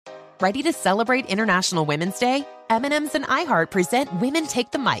Ready to celebrate International Women's Day? M&M's and iHeart present Women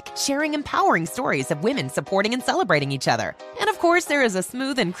Take the Mic, sharing empowering stories of women supporting and celebrating each other. And of course, there is a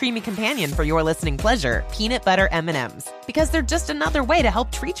smooth and creamy companion for your listening pleasure, peanut butter M&M's. Because they're just another way to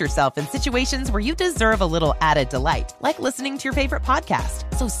help treat yourself in situations where you deserve a little added delight, like listening to your favorite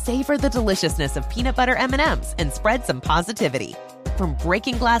podcast. So savor the deliciousness of peanut butter M&M's and spread some positivity. From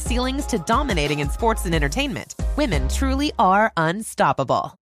breaking glass ceilings to dominating in sports and entertainment, women truly are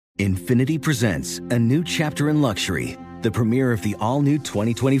unstoppable. Infiniti presents a new chapter in luxury, the premiere of the all-new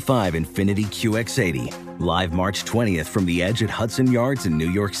 2025 Infiniti QX80, live March 20th from the Edge at Hudson Yards in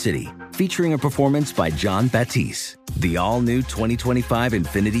New York City, featuring a performance by Jon Batiste. The all-new 2025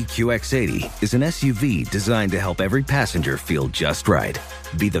 Infiniti QX80 is an SUV designed to help every passenger feel just right.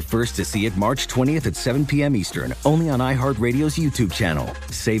 Be the first to see it March 20th at 7 p.m. Eastern, only on iHeartRadio's YouTube channel.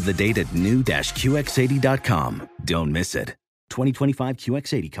 Save the date at new-QX80.com. Don't miss it. 2025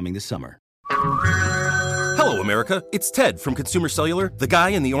 QX80 coming this summer. Hello, America. It's Ted from Consumer Cellular, the guy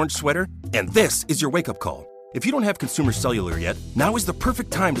in the orange sweater, and this is your wake-up call. If you don't have Consumer Cellular yet, now is the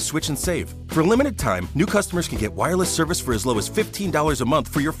perfect time to switch and save. For a limited time, new customers can get wireless service for as low as $15 a month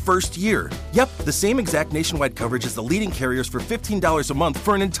for your first year. Yep, the same exact nationwide coverage as the leading carriers for $15 a month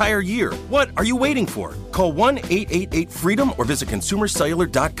for an entire year. What are you waiting for? Call 1-888-FREEDOM or visit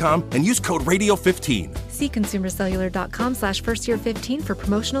consumercellular.com and use code RADIO15. See consumercellular.com/firstyear15 for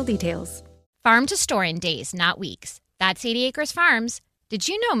promotional details. Farm to store in days, not weeks. That's 80 Acres Farms. Did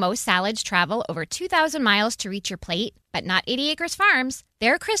you know most salads travel over 2,000 miles to reach your plate? But not 80 Acres Farms.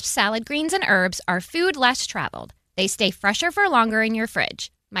 Their crisp salad greens and herbs are food less traveled. They stay fresher for longer in your fridge.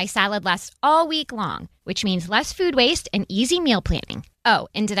 My salad lasts all week long, which means less food waste and easy meal planning. Oh,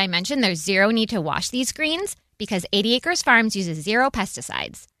 and did I mention there's zero need to wash these greens? Because 80 Acres Farms uses zero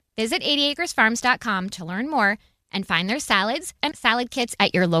pesticides. Visit 80acresfarms.com to learn more and find their salads and salad kits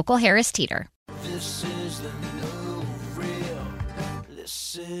at your local Harris Teeter. This is the new real.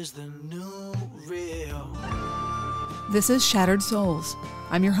 This is the new real. This is Shattered Souls.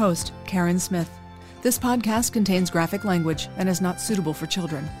 I'm your host, Karen Smith. This podcast contains graphic language and is not suitable for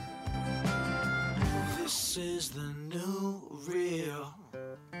children. This is the new real.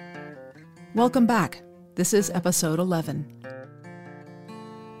 Welcome back. This is episode 11.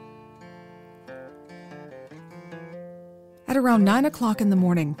 At around 9 o'clock in the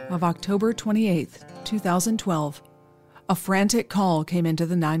morning of October 28th, 2012, a frantic call came into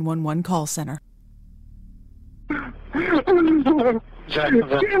the 911 call center.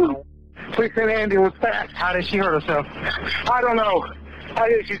 Jacksonville. Please send an ambulance fast. How did she hurt herself? I don't know.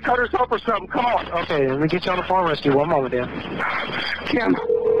 She cut herself or something. Come on. Okay, let me get you on the phone rescue. One moment, then. Kim.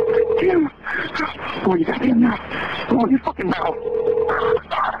 Oh, you got him now. Oh, you fucking mouth.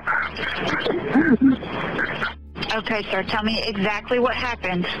 Okay, sir. Tell me exactly what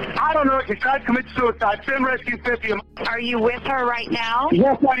happened. I don't know. She tried to commit suicide. Send rescue 50. Are you with her right now?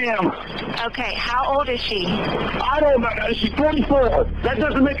 Yes, I am. Okay. How old is she? I don't know. She's 24. That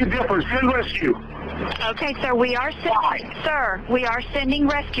doesn't make a difference. Send rescue. Okay, sir. We are sending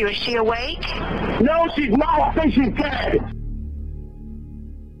rescue. Is she awake? No, she's not. I think she's dead.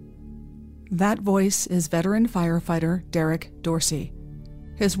 That voice is veteran firefighter Derek Dorsey.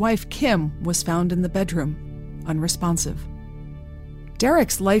 His wife, Kim, was found in the bedroom, unresponsive.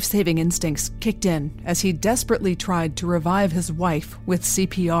 Derek's life-saving instincts kicked in as he desperately tried to revive his wife with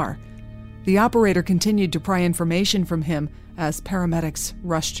CPR. The operator continued to pry information from him as paramedics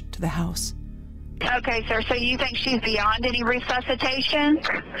rushed to the house. Okay, sir. So you think she's beyond any resuscitation?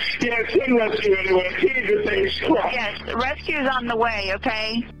 Yeah, send rescue anyway. Yes, rescue's on the way,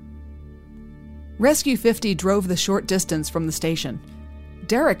 okay? Rescue 50 drove the short distance from the station.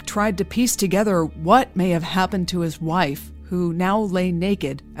 Derek tried to piece together what may have happened to his wife, who now lay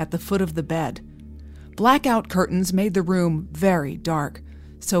naked at the foot of the bed. Blackout curtains made the room very dark,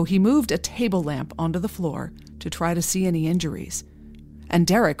 so he moved a table lamp onto the floor to try to see any injuries. And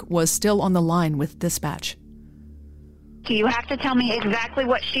Derek was still on the line with dispatch. Do you have to tell me exactly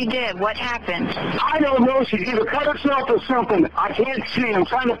what she did? What happened? I don't know. She either cut herself or something. I can't see. I'm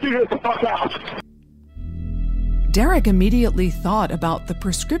trying to figure it the fuck out. Derek immediately thought about the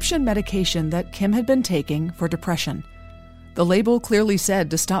prescription medication that Kim had been taking for depression. The label clearly said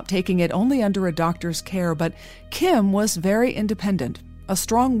to stop taking it only under a doctor's care, but Kim was very independent, a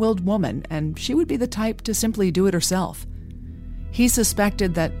strong-willed woman, and she would be the type to simply do it herself. He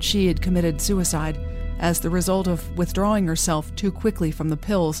suspected that she had committed suicide as the result of withdrawing herself too quickly from the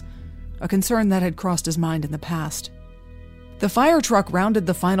pills, a concern that had crossed his mind in the past. The fire truck rounded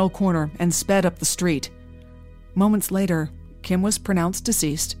the final corner and sped up the street. Moments later, Kim was pronounced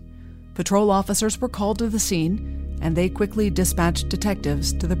deceased. Patrol officers were called to the scene, and they quickly dispatched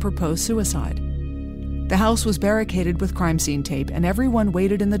detectives to the proposed suicide. The house was barricaded with crime scene tape, and everyone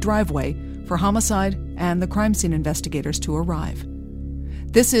waited in the driveway for homicide and the crime scene investigators to arrive.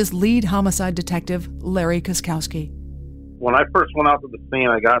 This is lead homicide detective Larry Koskowski. When I first went out to the scene,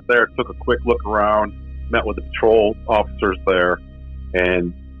 I got there, took a quick look around, met with the patrol officers there,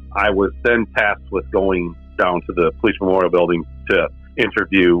 and I was then tasked with going down to the police memorial building to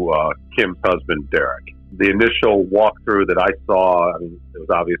interview Kim's husband, Derek. The initial walkthrough that I saw, it was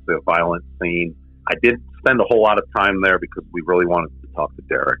obviously a violent scene. I didn't spend a whole lot of time there because we really wanted to talk to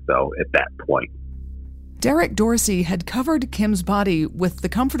Derek, though, at that point. Derek Dorsey had covered Kim's body with the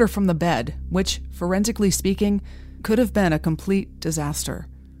comforter from the bed, which, forensically speaking, could have been a complete disaster.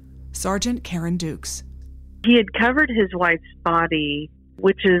 Sergeant Karen Dukes. He had covered his wife's body,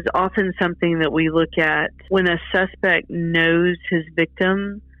 which is often something that we look at when a suspect knows his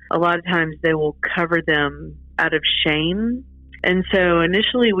victim. A lot of times they will cover them out of shame. And so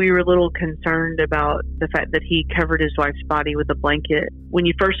initially we were a little concerned about the fact that he covered his wife's body with a blanket. When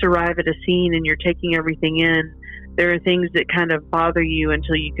you first arrive at a scene and you're taking everything in, there are things that kind of bother you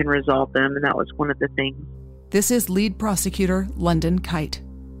until you can resolve them, and that was one of the things. This is lead prosecutor London Kite.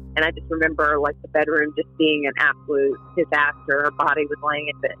 And I just remember the bedroom just being an absolute disaster. Her body was laying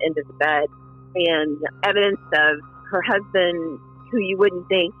at the end of the bed, and evidence of her husband, who you wouldn't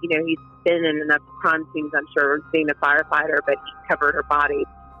think, he's been in enough crime scenes, I'm sure, being a firefighter, but he covered her body.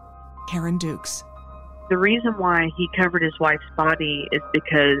 Karen Dukes. The reason why he covered his wife's body is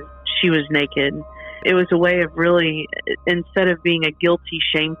because she was naked. It was a way of really, instead of being a guilty,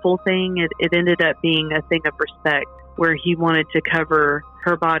 shameful thing, it ended up being a thing of respect, where he wanted to cover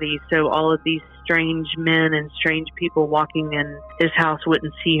her body so all of these strange men and strange people walking in his house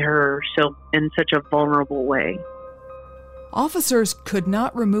wouldn't see her so in such a vulnerable way. Officers could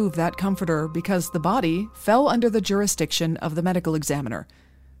not remove that comforter because the body fell under the jurisdiction of the medical examiner.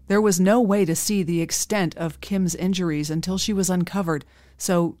 There was no way to see the extent of Kim's injuries until she was uncovered,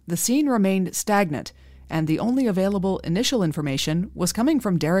 so the scene remained stagnant, and the only available initial information was coming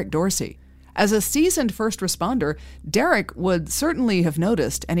from Derek Dorsey. As a seasoned first responder, Derek would certainly have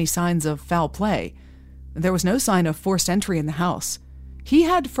noticed any signs of foul play. There was no sign of forced entry in the house. He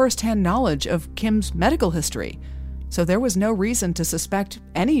had first-hand knowledge of Kim's medical history, so there was no reason to suspect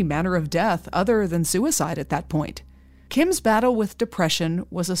any manner of death other than suicide at that point. Kim's battle with depression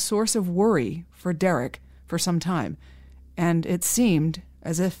was a source of worry for Derek for some time, and it seemed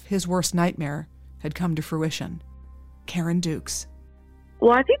as if his worst nightmare had come to fruition. Karen Dukes.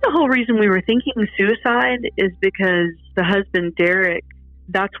 Well, I think the whole reason we were thinking suicide is because the husband, Derek,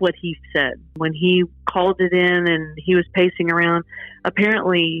 that's what he said. When he called it in and he was pacing around,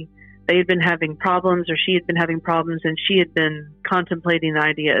 apparently they had been having problems, or she had been having problems, and she had been contemplating the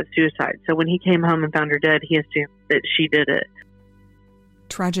idea of suicide. So when he came home and found her dead, he assumed that she did it.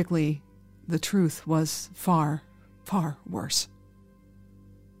 Tragically, the truth was far, far worse.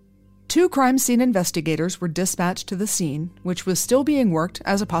 2 crime scene investigators were dispatched to the scene, which was still being worked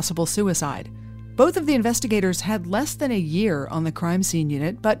as a possible suicide. Both of the investigators had less than a year on the crime scene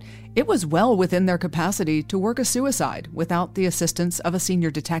unit, but it was well within their capacity to work a suicide without the assistance of a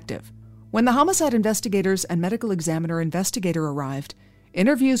senior detective. When the homicide investigators and medical examiner investigator arrived,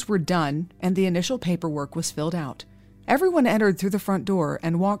 interviews were done and the initial paperwork was filled out. Everyone entered through the front door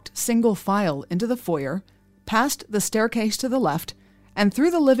and walked single file into the foyer, past the staircase to the left, and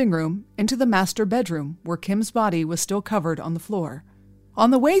through the living room into the master bedroom where Kim's body was still covered on the floor.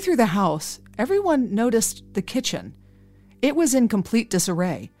 On the way through the house, everyone noticed the kitchen. It was in complete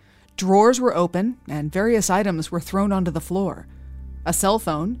disarray. Drawers were open and various items were thrown onto the floor. A cell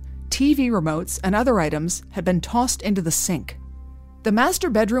phone, TV remotes, and other items had been tossed into the sink. The master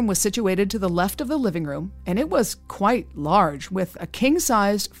bedroom was situated to the left of the living room, and it was quite large, with a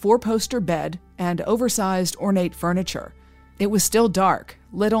king-sized 4-poster bed and oversized ornate furniture. It was still dark,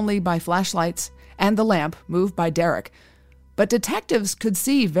 lit only by flashlights and the lamp moved by Derek, but detectives could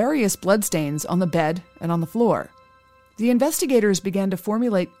see various bloodstains on the bed and on the floor. The investigators began to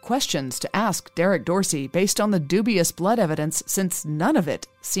formulate questions to ask Derek Dorsey based on the dubious blood evidence, since none of it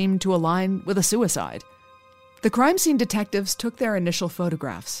seemed to align with a suicide. The crime scene detectives took their initial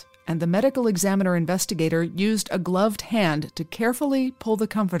photographs, and the medical examiner investigator used a gloved hand to carefully pull the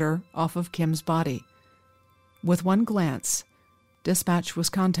comforter off of Kim's body. With one glance, dispatch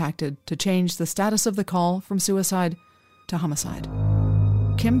was contacted to change the status of the call from suicide to homicide.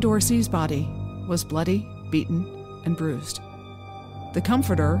 Kim Dorsey's body was bloody, beaten, and bruised. The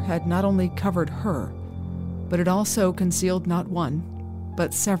comforter had not only covered her, but it also concealed not one,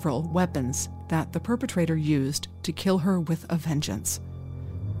 but several weapons that the perpetrator used to kill her with a vengeance.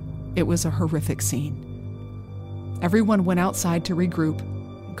 It was a horrific scene. Everyone went outside to regroup.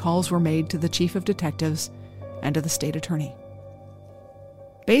 Calls were made to the chief of detectives and to the state attorney.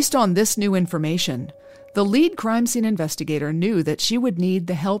 Based on this new information, the lead crime scene investigator knew that she would need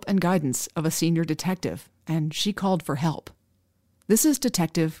the help and guidance of a senior detective, and she called for help. This is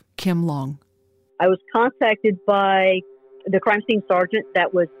Detective Kim Long. I was contacted by the crime scene sergeant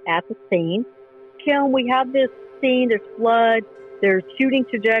that was at the scene. Kim, we have this scene, there's blood, there's shooting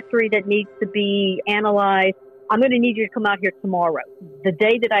trajectory that needs to be analyzed. I'm going to need you to come out here tomorrow. The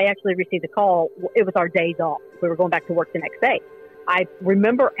day that I actually received the call, it was our days off. We were going back to work the next day. I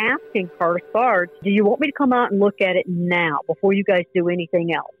remember asking her, Sarge, do you want me to come out and look at it now before you guys do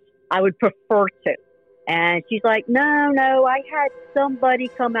anything else? I would prefer to. And she's like, no, I had somebody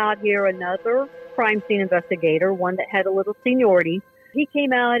come out here, another crime scene investigator, one that had a little seniority. He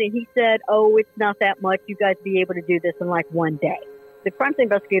came out and he said, oh, it's not that much. You guys be able to do this in like one day. The crime scene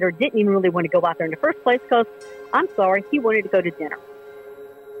investigator didn't even really want to go out there in the first place because, I'm sorry, he wanted to go to dinner.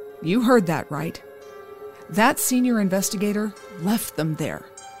 You heard that right. That senior investigator left them there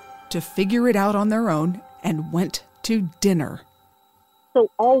to figure it out on their own and went to dinner.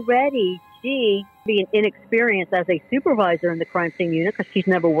 So already she, being inexperienced as a supervisor in the crime scene unit, because she's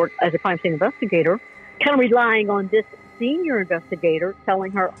never worked as a crime scene investigator, kind of relying on this senior investigator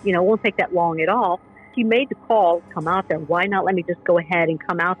telling her, it won't take that long at all. She made the call, come out there. Why not let me just go ahead and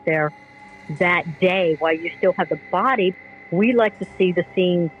come out there that day while you still have the body? We like to see the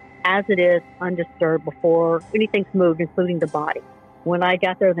scene as it is, undisturbed, before anything's moved, including the body. When I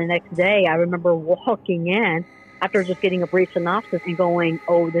got there the next day, I remember walking in after just getting a brief synopsis and going,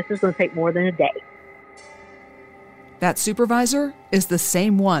 oh, this is going to take more than a day. That supervisor is the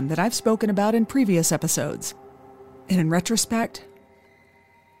same one that I've spoken about in previous episodes. And in retrospect,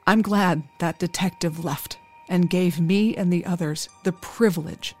 I'm glad that detective left and gave me and the others the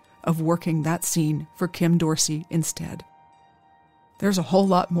privilege of working that scene for Kim Dorsey instead. There's a whole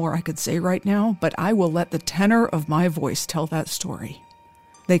lot more I could say right now, but I will let the tenor of my voice tell that story.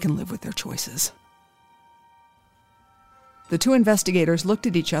 They can live with their choices. The two investigators looked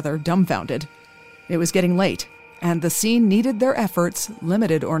at each other, dumbfounded. It was getting late, and the scene needed their efforts,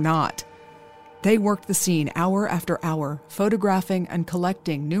 limited or not. They worked the scene hour after hour, photographing and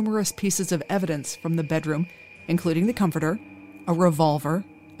collecting numerous pieces of evidence from the bedroom, including the comforter, a revolver,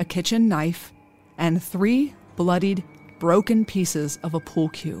 a kitchen knife, and 3 bloodied, broken pieces of a pool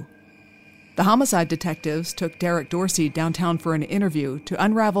cue. The homicide detectives took Derek Dorsey downtown for an interview to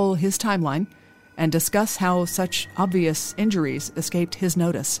unravel his timeline and discuss how such obvious injuries escaped his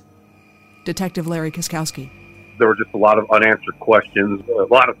notice. Detective Larry Kiskowski. There were just a lot of unanswered questions,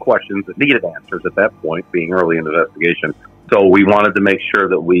 a lot of questions that needed answers at that point, being early in the investigation. So we wanted to make sure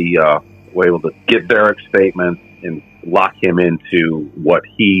that we were able to get Derek's statement and lock him into what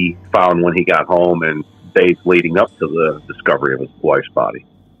he found when he got home and days leading up to the discovery of his wife's body.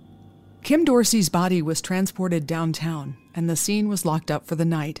 Kim Dorsey's body was transported downtown, and the scene was locked up for the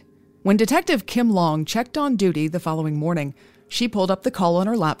night. When Detective Kim Long checked on duty the following morning, she pulled up the call on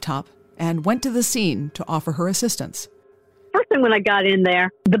her laptop and went to the scene to offer her assistance. First thing when I got in there,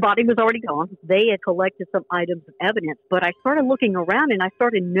 the body was already gone. They had collected some items of evidence, but I started looking around and I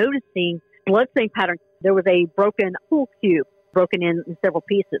started noticing bloodstain patterns. There was a broken pool cue, broken in several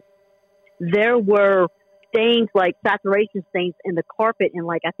pieces. There were stains, like saturation stains in the carpet in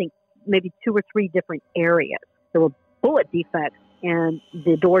I think maybe 2 or 3 different areas. There were bullet defects in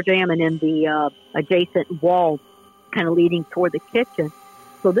the door jamb and in the adjacent wall kind of leading toward the kitchen.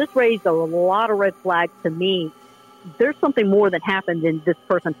 So this raised a lot of red flags to me. There's something more that happened than this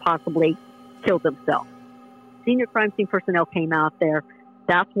person possibly killed themselves. Senior crime scene personnel came out there.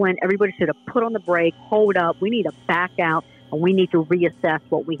 That's when everybody should have put on the brake, hold up, we need to back out, and we need to reassess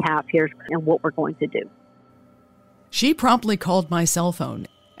what we have here and what we're going to do. She promptly called my cell phone,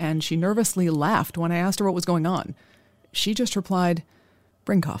 and she nervously laughed when I asked her what was going on. She just replied,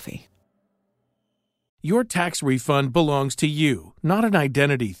 "Bring coffee." Your tax refund belongs to you, not an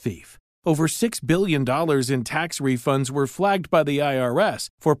identity thief. Over $6 billion in tax refunds were flagged by the IRS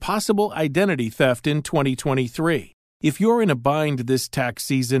for possible identity theft in 2023. If you're in a bind this tax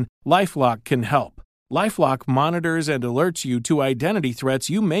season, LifeLock can help. LifeLock monitors and alerts you to identity threats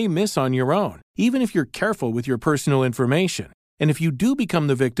you may miss on your own, even if you're careful with your personal information. And if you do become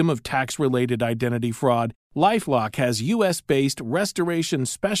the victim of tax-related identity fraud, LifeLock has U.S.-based restoration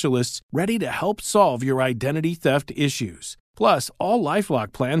specialists ready to help solve your identity theft issues. Plus, all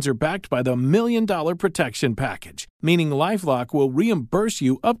LifeLock plans are backed by the $1 Million Protection Package, meaning LifeLock will reimburse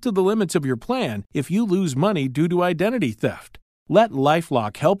you up to the limits of your plan if you lose money due to identity theft. Let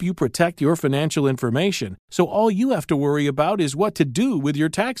LifeLock help you protect your financial information, so all you have to worry about is what to do with your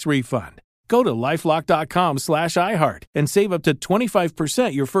tax refund. Go to LifeLock.com/iHeart and save up to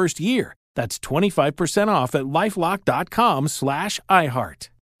 25% your first year. That's 25% off at LifeLock.com/iHeart.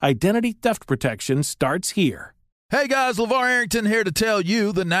 Identity theft protection starts here. Hey guys, LeVar Arrington here to tell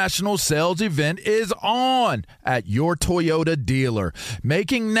you the national sales event is on at your Toyota dealer,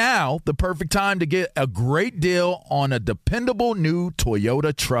 making now the perfect time to get a great deal on a dependable new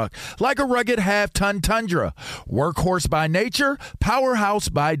Toyota truck, like a rugged half-ton Tundra. Workhorse by nature, powerhouse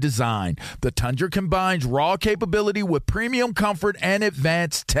by design. The Tundra combines raw capability with premium comfort and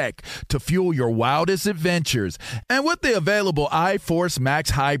advanced tech to fuel your wildest adventures. And with the available iForce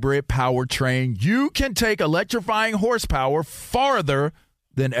Max Hybrid powertrain, you can take electrifying horsepower farther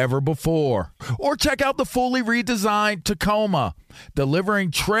than ever before. Or check out the fully redesigned Tacoma, delivering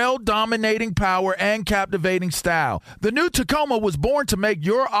trail-dominating power and captivating style. The new Tacoma was born to make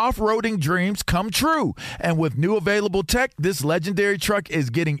your off-roading dreams come true. And with new available tech, this legendary truck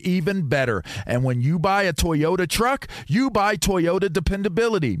is getting even better. And when you buy a Toyota truck, you buy Toyota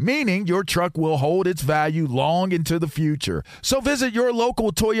dependability, meaning your truck will hold its value long into the future. So visit your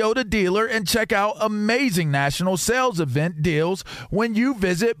local Toyota dealer and check out amazing national sales event deals when you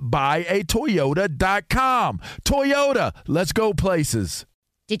visit buyatoyota.com. Toyota, let's go places.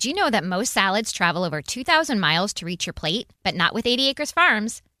 Did you know that most salads travel over 2,000 miles to reach your plate? But not with 80 Acres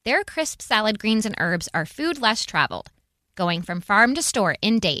Farms. Their crisp salad greens and herbs are food less traveled, going from farm to store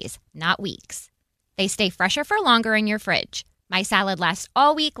in days, not weeks. They stay fresher for longer in your fridge. My salad lasts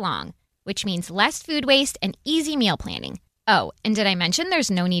all week long, which means less food waste and easy meal planning. Oh, and did I mention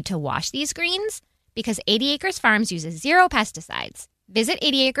there's no need to wash these greens? Because 80 Acres Farms uses 0 pesticides. Visit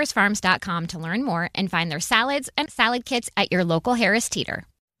 80acresfarms.com to learn more and find their salads and salad kits at your local Harris Teeter.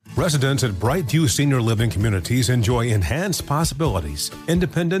 Residents at Brightview Senior Living Communities enjoy enhanced possibilities,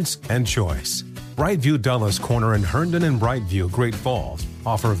 independence, and choice. Brightview Dulles Corner in Herndon and Brightview, Great Falls,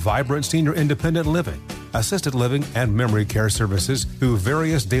 offer vibrant senior independent living, assisted living, and memory care services through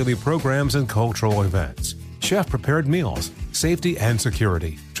various daily programs and cultural events. Chef-prepared meals, safety and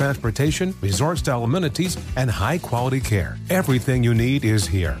security, transportation, resort-style amenities, and high-quality care. Everything you need is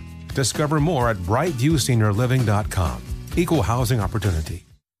here. Discover more at brightviewseniorliving.com. Equal housing opportunity.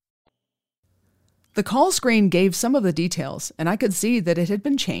 The call screen gave some of the details, and I could see that it had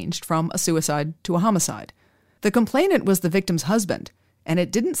been changed from a suicide to a homicide. The complainant was the victim's husband, and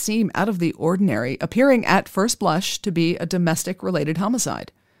it didn't seem out of the ordinary, appearing at first blush to be a domestic-related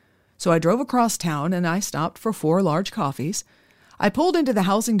homicide. So I drove across town and I stopped for 4 large coffees. I pulled into the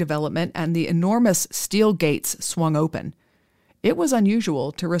housing development and the enormous steel gates swung open. It was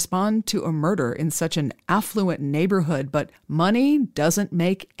unusual to respond to a murder in such an affluent neighborhood, but money doesn't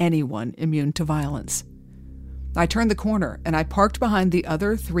make anyone immune to violence. I turned the corner and I parked behind the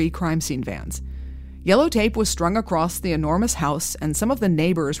other 3 crime scene vans. Yellow tape was strung across the enormous house and some of the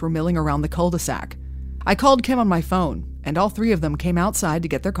neighbors were milling around the cul-de-sac. I called Kim on my phone, and all 3 of them came outside to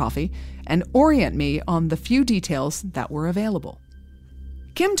get their coffee and orient me on the few details that were available.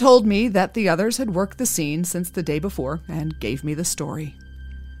 Kim told me that the others had worked the scene since the day before and gave me the story.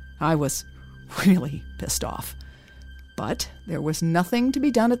 I was really pissed off. But there was nothing to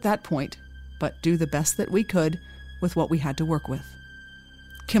be done at that point but do the best that we could with what we had to work with.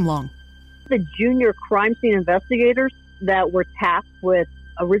 Kim Long. The junior crime scene investigators that were tasked with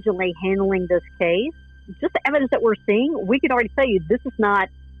originally handling this case, just the evidence that we're seeing, we can already tell you this is not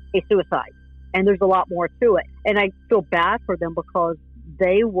a suicide. And there's a lot more to it. And I feel bad for them because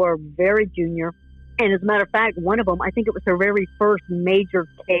they were very junior. And as a matter of fact, one of them, I think it was their very first major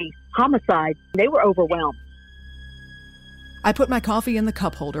case, homicide. They were overwhelmed. I put my coffee in the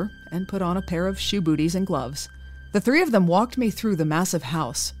cup holder and put on a pair of shoe booties and gloves. The 3 of them walked me through the massive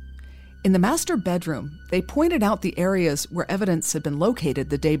house. In the master bedroom, they pointed out the areas where evidence had been located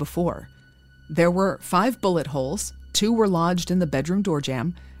the day before. There were 5 bullet holes, 2 were lodged in the bedroom door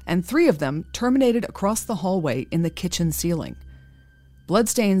jamb, and 3 of them terminated across the hallway in the kitchen ceiling.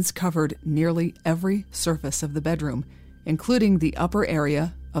 Bloodstains covered nearly every surface of the bedroom, including the upper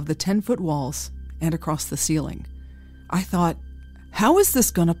area of the 10-foot walls and across the ceiling. I thought, how is this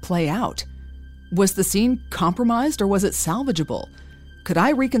going to play out? Was the scene compromised or was it salvageable? Could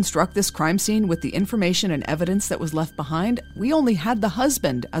I reconstruct this crime scene with the information and evidence that was left behind? We only had the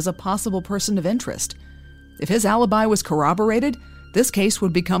husband as a possible person of interest. If his alibi was corroborated, this case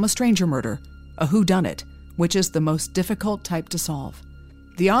would become a stranger murder, a whodunit, which is the most difficult type to solve.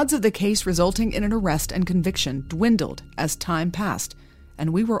 The odds of the case resulting in an arrest and conviction dwindled as time passed,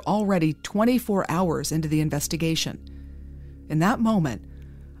 and we were already 24 hours into the investigation. In that moment,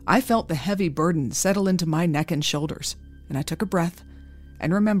 I felt the heavy burden settle into my neck and shoulders, and I took a breath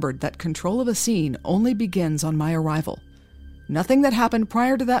and remembered that control of a scene only begins on my arrival. Nothing that happened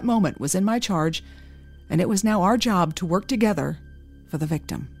prior to that moment was in my charge, and it was now our job to work together for the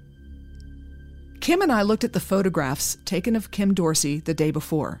victim. Kim and I looked at the photographs taken of Kim Dorsey the day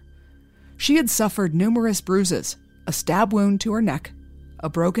before. She had suffered numerous bruises, a stab wound to her neck, a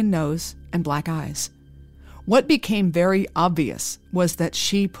broken nose, and black eyes. What became very obvious was that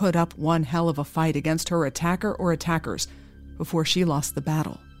she put up one hell of a fight against her attacker or attackers before she lost the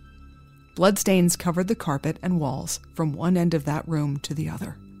battle. Bloodstains covered the carpet and walls from one end of that room to the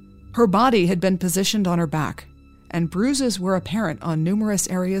other. Her body had been positioned on her back, and bruises were apparent on numerous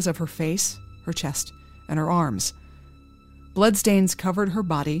areas of her face, her chest, and her arms. Bloodstains covered her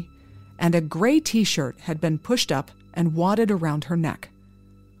body, and a gray t-shirt had been pushed up and wadded around her neck.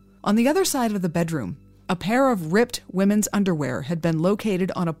 On the other side of the bedroom, a pair of ripped women's underwear had been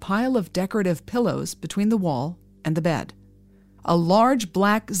located on a pile of decorative pillows between the wall and the bed. A large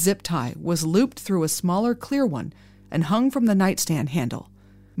black zip tie was looped through a smaller clear one and hung from the nightstand handle.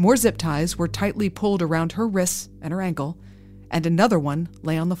 More zip ties were tightly pulled around her wrists and her ankle, and another one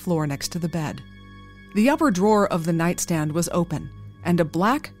lay on the floor next to the bed. The upper drawer of the nightstand was open, and a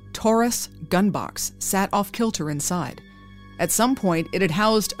black Taurus gun box sat off-kilter inside. At some point, it had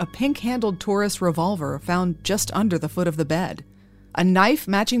housed a pink-handled Taurus revolver found just under the foot of the bed. A knife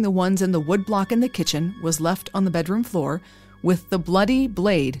matching the ones in the woodblock in the kitchen was left on the bedroom floor, with the bloody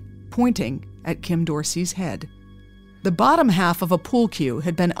blade pointing at Kim Dorsey's head. The bottom half of a pool cue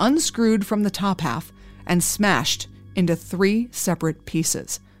had been unscrewed from the top half and smashed into 3 separate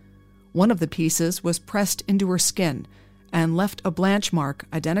pieces. One of the pieces was pressed into her skin and left a blanch mark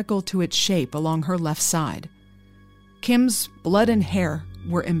identical to its shape along her left side. Kim's blood and hair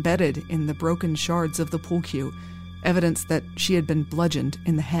were embedded in the broken shards of the pool cue, evidence that she had been bludgeoned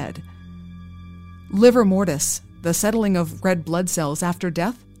in the head. Livor mortis, the settling of red blood cells after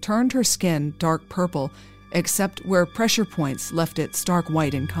death, turned her skin dark purple, except where pressure points left it stark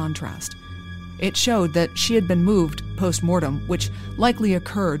white in contrast. It showed that she had been moved post-mortem, which likely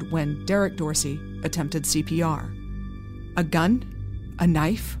occurred when Derek Dorsey attempted CPR. A gun, a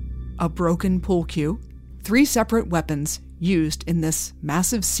knife, a broken pool cue, 3 separate weapons used in this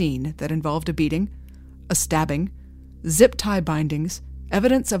massive scene that involved a beating, a stabbing, zip tie bindings,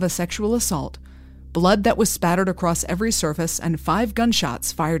 evidence of a sexual assault, blood that was spattered across every surface, and 5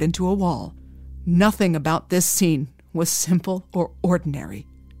 gunshots fired into a wall. Nothing about this scene was simple or ordinary.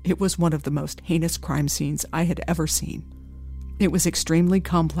 It was one of the most heinous crime scenes I had ever seen. It was extremely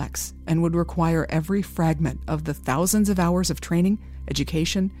complex and would require every fragment of the thousands of hours of training,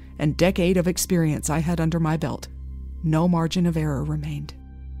 education, and decade of experience I had under my belt. No margin of error remained.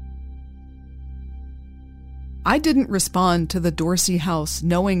 I didn't respond to the Dorsey house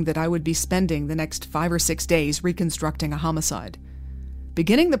knowing that I would be spending the next 5 or 6 days reconstructing a homicide.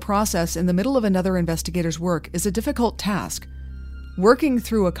 Beginning the process in the middle of another investigator's work is a difficult task. Working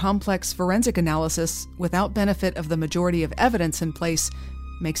through a complex forensic analysis without benefit of the majority of evidence in place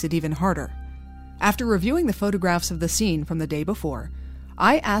makes it even harder. After reviewing the photographs of the scene from the day before,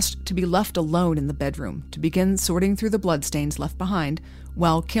 I asked to be left alone in the bedroom to begin sorting through the bloodstains left behind,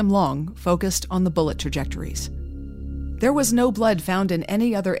 while Kim Long focused on the bullet trajectories. There was no blood found in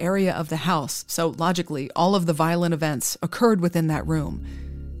any other area of the house, so logically, all of the violent events occurred within that room.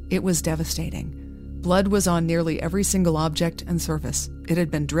 It was devastating. Blood was on nearly every single object and surface. It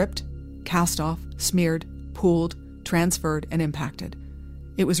had been dripped, cast off, smeared, pooled, transferred, and impacted.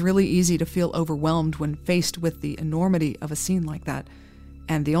 It was really easy to feel overwhelmed when faced with the enormity of a scene like that,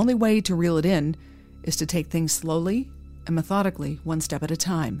 and the only way to reel it in is to take things slowly and methodically, one step at a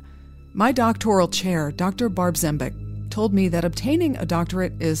time. My doctoral chair, Dr. Barb Zembick, told me that obtaining a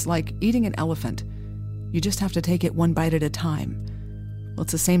doctorate is like eating an elephant. You just have to take it one bite at a time. Well,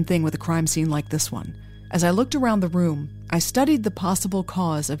 it's the same thing with a crime scene like this one. As I looked around the room, I studied the possible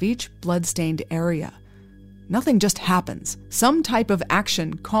cause of each blood-stained area. Nothing just happens. Some type of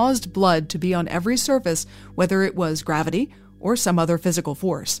action caused blood to be on every surface, whether it was gravity or some other physical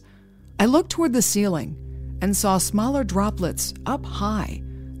force. I looked toward the ceiling and saw smaller droplets up high,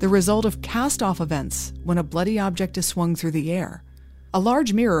 the result of cast-off events when a bloody object is swung through the air. A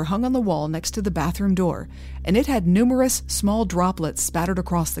large mirror hung on the wall next to the bathroom door, and it had numerous small droplets spattered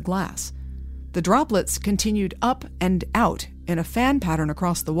across the glass. The droplets continued up and out in a fan pattern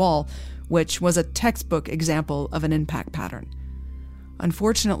across the wall, which was a textbook example of an impact pattern.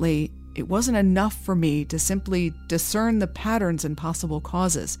 Unfortunately, it wasn't enough for me to simply discern the patterns and possible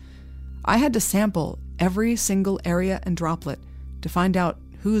causes. I had to sample every single area and droplet to find out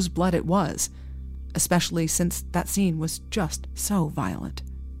whose blood it was, especially since that scene was just so violent.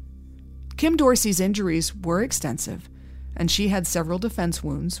 Kim Dorsey's injuries were extensive, and she had several defense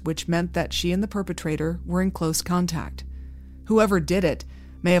wounds, which meant that she and the perpetrator were in close contact. Whoever did it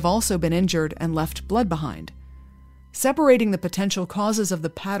may have also been injured and left blood behind. Separating the potential causes of the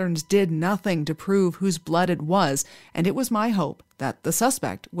patterns did nothing to prove whose blood it was, and it was my hope that the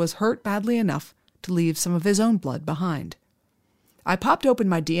suspect was hurt badly enough to leave some of his own blood behind. I popped open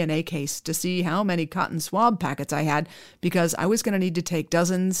my DNA case to see how many cotton swab packets I had, because I was going to need to take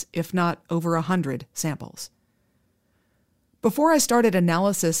dozens, if not over 100, samples. Before I started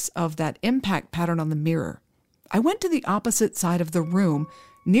analysis of that impact pattern on the mirror, I went to the opposite side of the room,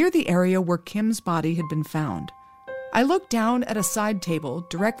 near the area where Kim's body had been found. I looked down at a side table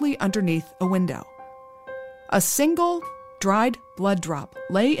directly underneath a window. A single dried blood drop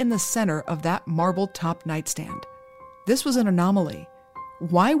lay in the center of that marble-top nightstand. This was an anomaly.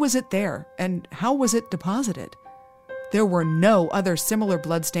 Why was it there, and how was it deposited? There were no other similar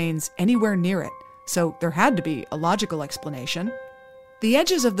bloodstains anywhere near it, so there had to be a logical explanation. The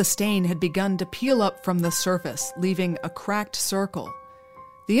edges of the stain had begun to peel up from the surface, leaving a cracked circle.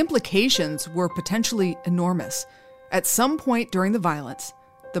 The implications were potentially enormous. At some point during the violence,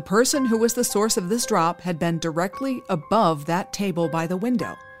 the person who was the source of this drop had been directly above that table by the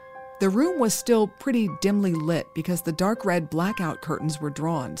window. The room was still pretty dimly lit because the dark red blackout curtains were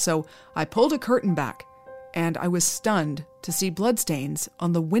drawn, so I pulled a curtain back, and I was stunned to see bloodstains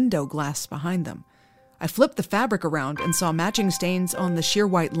on the window glass behind them. I flipped the fabric around and saw matching stains on the sheer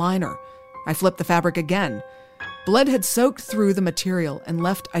white liner. I flipped the fabric again. Blood had soaked through the material and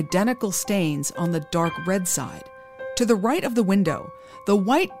left identical stains on the dark red side. To the right of the window, the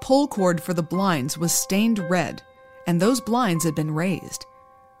white pull cord for the blinds was stained red, and those blinds had been raised.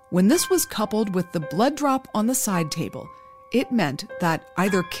 When this was coupled with the blood drop on the side table, it meant that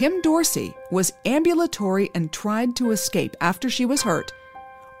either Kim Dorsey was ambulatory and tried to escape after she was hurt,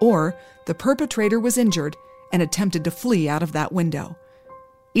 or the perpetrator was injured and attempted to flee out of that window.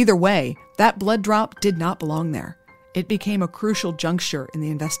 Either way, that blood drop did not belong there. It became a crucial juncture in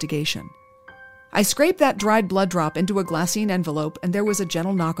the investigation. I scraped that dried blood drop into a glassine envelope, and there was a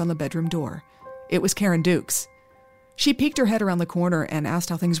gentle knock on the bedroom door. It was Karen Dukes. She peeked her head around the corner and asked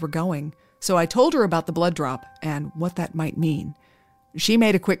how things were going, so I told her about the blood drop and what that might mean. She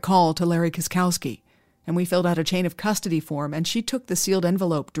made a quick call to Larry Kiskowski, and we filled out a chain of custody form, and she took the sealed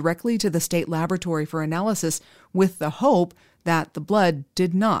envelope directly to the state laboratory for analysis with the hope that the blood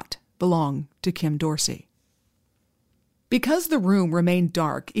did not belong to Kim Dorsey. Because the room remained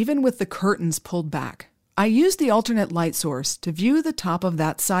dark, even with the curtains pulled back, I used the alternate light source to view the top of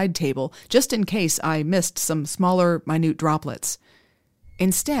that side table just in case I missed some smaller, minute droplets.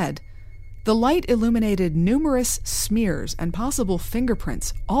 Instead, the light illuminated numerous smears and possible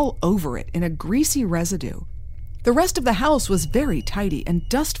fingerprints all over it in a greasy residue. The rest of the house was very tidy and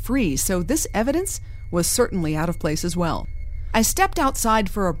dust-free, so this evidence was certainly out of place as well. I stepped outside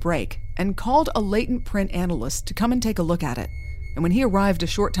for a break and called a latent print analyst to come and take a look at it. And when he arrived a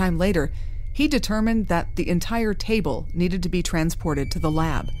short time later, he determined that the entire table needed to be transported to the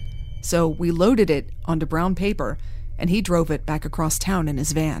lab. So we loaded it onto brown paper, and he drove it back across town in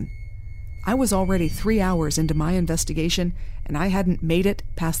his van. I was already 3 hours into my investigation, and I hadn't made it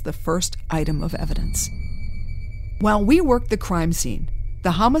past the first item of evidence. While we worked the crime scene,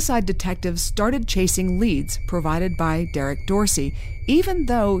 the homicide detectives started chasing leads provided by Derek Dorsey, even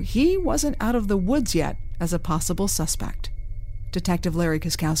though he wasn't out of the woods yet as a possible suspect. Detective Larry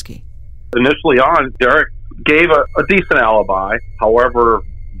Kiskowski. Initially on, Derek gave a decent alibi. However,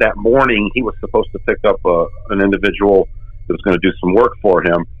 that morning he was supposed to pick up an individual that was going to do some work for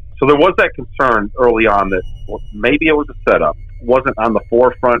him. So there was that concern early on that maybe it was a setup. It wasn't on the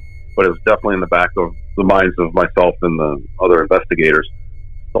forefront, but it was definitely in the back of the minds of myself and the other investigators.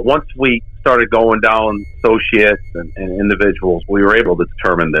 But once we started going down associates and individuals, we were able to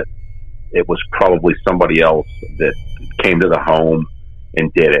determine that it was probably somebody else that came to the home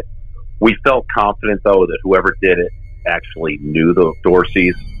and did it. We felt confident, though, that whoever did it actually knew the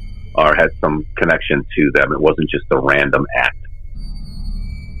Dorseys or had some connection to them. It wasn't just a random act.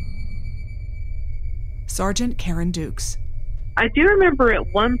 Sergeant Karen Dukes. I do remember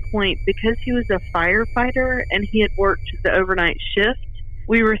at one point, because he was a firefighter and he had worked the overnight shift,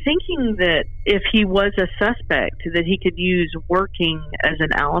 we were thinking that if he was a suspect, that he could use working as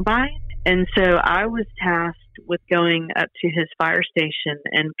an alibi. And so I was tasked with going up to his fire station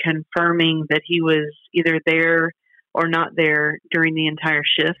and confirming that he was either there or not there during the entire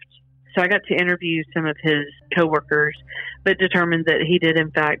shift. So I got to interview some of his coworkers, but determined that he did,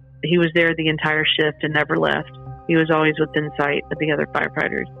 in fact, he was there the entire shift and never left. He was always within sight of the other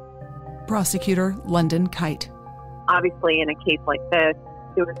firefighters. Prosecutor London Kite. Obviously, in a case like this,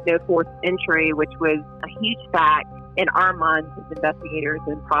 there was no forced entry, which was a huge fact in our minds as investigators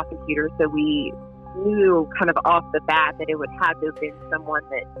and prosecutors. So we knew kind of off the bat that it would have to have been someone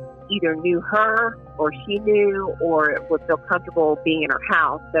that either knew her or she knew or would feel comfortable being in her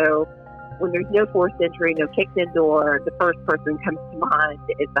house. So when there's no forced entry, no kicked in door, the first person comes to mind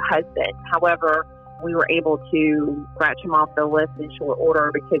is the husband. However, we were able to scratch him off the list in short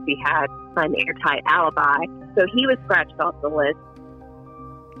order because he had an airtight alibi. So he was scratched off the list.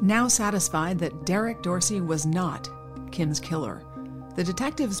 Now satisfied that Derek Dorsey was not Kim's killer, the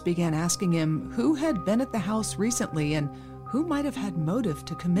detectives began asking him who had been at the house recently and who might have had motive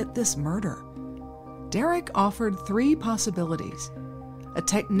to commit this murder. Derek offered 3 possibilities: a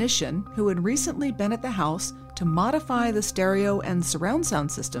technician who had recently been at the house to modify the stereo and surround sound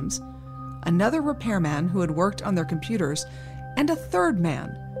systems, another repairman who had worked on their computers, and a third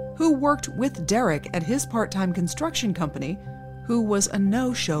man who worked with Derek at his part-time construction company, who was a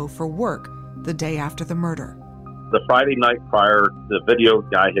no-show for work the day after the murder. The Friday night prior, the video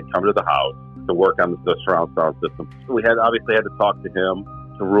guy had come to the house to work on the surround sound system. We had obviously had to talk to him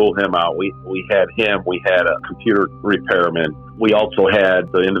to rule him out. We had him. We had a computer repairman. We also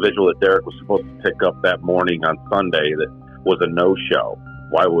had the individual that Derek was supposed to pick up that morning on Sunday that was a no-show.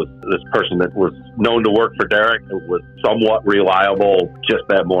 Why was this person that was known to work for Derek, who was somewhat reliable, just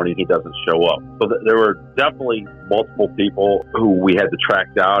that morning he doesn't show up? So there were definitely multiple people who we had to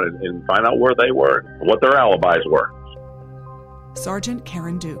track down and find out where they were, what their alibis were. Sergeant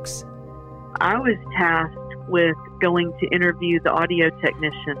Karen Dukes. I was tasked with going to interview the audio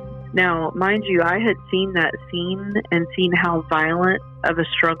technician. Now, mind you, I had seen that scene and seen how violent of a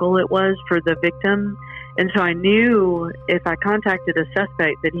struggle it was for the victim. And so I knew if I contacted a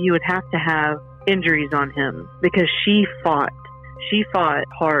suspect that he would have to have injuries on him because she fought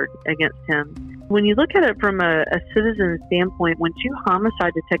hard against him. When you look at it from a citizen standpoint, when 2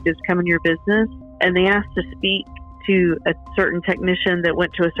 homicide detectives come in your business and they ask to speak to a certain technician that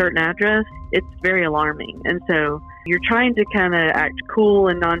went to a certain address, it's very alarming. And so you're trying to kind of act cool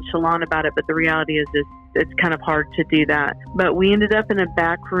and nonchalant about it, but the reality is it's kind of hard to do that. But we ended up in a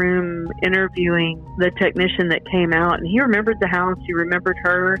back room interviewing the technician that came out, and he remembered the house, he remembered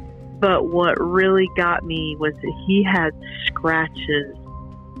her. But what really got me was that he had scratches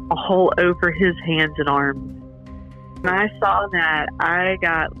all over his hands and arms. When I saw that, I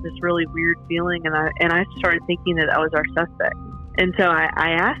got this really weird feeling, and I started thinking that was our suspect. And so I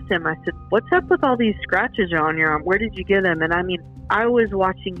asked him, I said, "What's up with all these scratches on your arm? Where did you get them?" And I mean, I was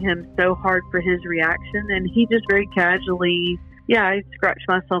watching him so hard for his reaction, and he just very casually, I scratch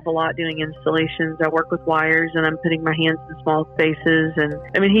myself a lot doing installations. I work with wires, and I'm putting my hands in small spaces. And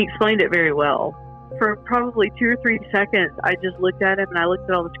I mean, he explained it very well. For probably 2 or 3 seconds, I just looked at him, and I looked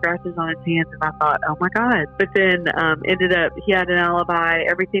at all the scratches on his hands, and I thought, oh my God. But then ended up, he had an alibi.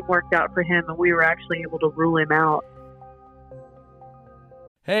 Everything worked out for him, and we were actually able to rule him out.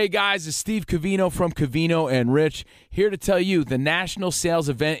 Hey guys, it's Steve Covino from Covino and Rich, here to tell you the national sales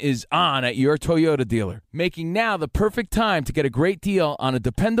event is on at your Toyota dealer, making now the perfect time to get a great deal on a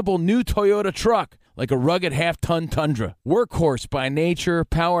dependable new Toyota truck, like a rugged half-ton Tundra. Workhorse by nature,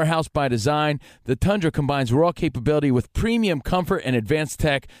 powerhouse by design, the Tundra combines raw capability with premium comfort and advanced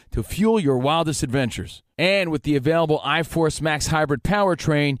tech to fuel your wildest adventures. And with the available iForce Max hybrid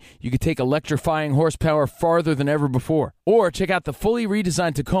powertrain, you can take electrifying horsepower farther than ever before. Or check out the fully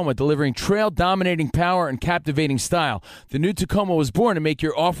redesigned Tacoma, delivering trail-dominating power and captivating style. The new Tacoma was born to make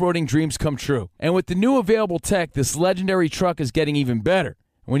your off-roading dreams come true. And with the new available tech, this legendary truck is getting even better.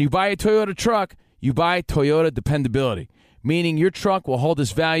 When you buy a Toyota truck, you buy Toyota dependability, meaning your truck will hold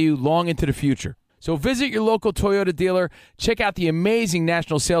its value long into the future. So visit your local Toyota dealer. Check out the amazing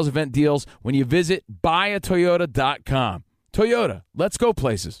national sales event deals when you visit buyatoyota.com. Toyota, let's go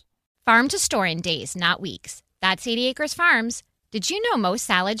places. Farm to store in days, not weeks. That's 80 Acres Farms. Did you know most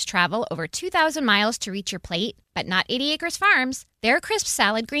salads travel over 2,000 miles to reach your plate? But not 80 Acres Farms. Their crisp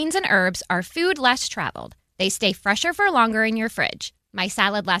salad greens and herbs are food less traveled. They stay fresher for longer in your fridge. My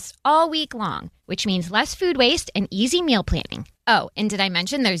salad lasts all week long, which means less food waste and easy meal planning. Oh, and did I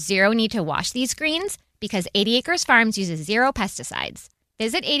mention there's zero need to wash these greens? Because 80 Acres Farms uses zero pesticides.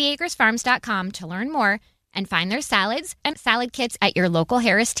 Visit 80acresfarms.com to learn more and find their salads and salad kits at your local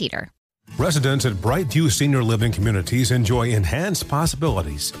Harris Teeter. Residents at Brightview Senior Living Communities enjoy enhanced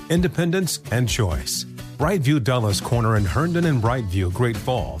possibilities, independence, and choice. Brightview Dulles Corner in Herndon and Brightview, Great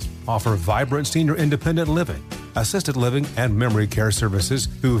Falls, offer vibrant senior independent living, assisted living, and memory care services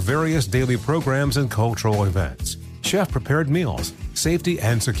through various daily programs and cultural events. Chef-prepared meals, safety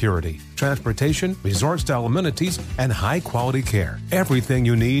and security, transportation, resort-style amenities, and high-quality care. Everything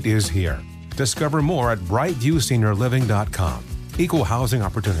you need is here. Discover more at brightviewseniorliving.com. Equal housing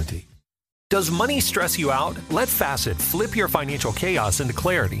opportunity. Does money stress you out? Let Facet flip your financial chaos into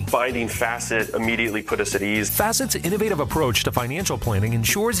clarity. Finding Facet immediately put us at ease. Facet's innovative approach to financial planning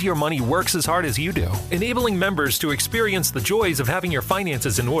ensures your money works as hard as you do, enabling members to experience the joys of having your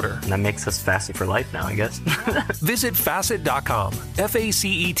finances in order. And that makes us Facet for life now, I guess. Visit Facet.com,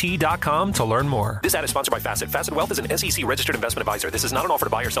 FACET.com to learn more. This ad is sponsored by Facet. Facet Wealth is an SEC registered investment advisor. This is not an offer to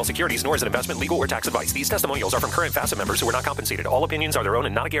buy or sell securities, nor is it investment, legal, or tax advice. These testimonials are from current Facet members who are not compensated. All opinions are their own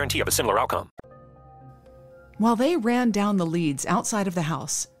and not a guarantee of a similar outcome. While they ran down the leads outside of the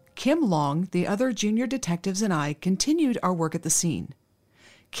house, Kim Long, the other junior detectives, and I continued our work at the scene.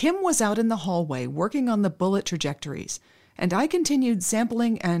 Kim was out in the hallway working on the bullet trajectories, and I continued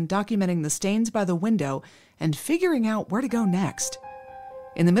sampling and documenting the stains by the window and figuring out where to go next.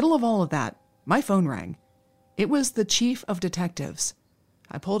 In the middle of all of that, my phone rang. It was the chief of detectives.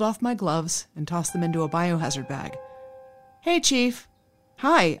 I pulled off my gloves and tossed them into a biohazard bag. "Hey, Chief.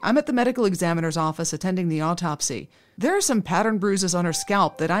 Hi, I'm at the medical examiner's office attending the autopsy. There are some pattern bruises on her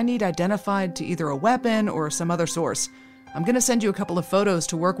scalp that I need identified to either a weapon or some other source. I'm going to send you a couple of photos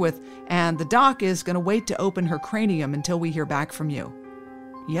to work with, and the doc is going to wait to open her cranium until we hear back from you."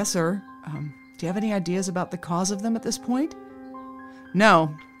 "Yes, sir. Do you have any ideas about the cause of them at this point?"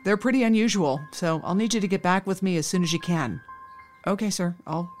 "No, they're pretty unusual, so I'll need you to get back with me as soon as you can." "Okay, sir.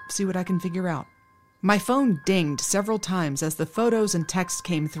 I'll see what I can figure out." My phone dinged several times as the photos and texts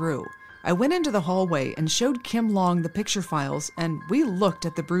came through. I went into the hallway and showed Kim Long the picture files, and we looked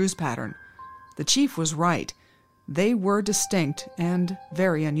at the bruise pattern. The chief was right. They were distinct and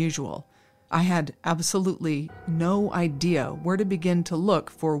very unusual. I had absolutely no idea where to begin to look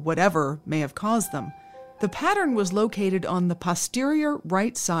for whatever may have caused them. The pattern was located on the posterior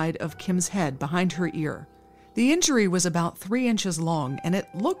right side of Kim's head behind her ear. The injury was about 3 inches long, and it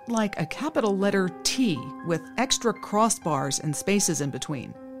looked like a capital letter T with extra crossbars and spaces in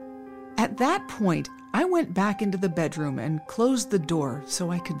between. At that point, I went back into the bedroom and closed the door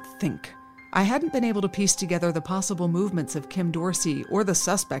so I could think. I hadn't been able to piece together the possible movements of Kim Dorsey or the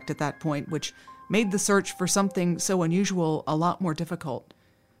suspect at that point, which made the search for something so unusual a lot more difficult.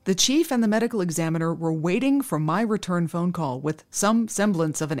 The chief and the medical examiner were waiting for my return phone call with some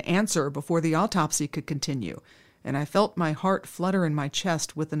semblance of an answer before the autopsy could continue, and I felt my heart flutter in my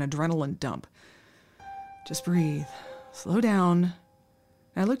chest with an adrenaline dump. Just breathe. Slow down.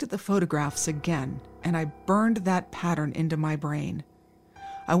 I looked at the photographs again, and I burned that pattern into my brain.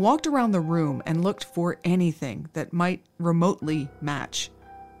 I walked around the room and looked for anything that might remotely match.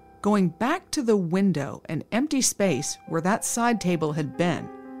 Going back to the window and empty space where that side table had been,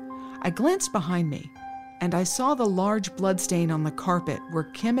 I glanced behind me, and I saw the large blood stain on the carpet where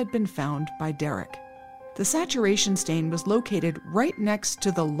Kim had been found by Derek. The saturation stain was located right next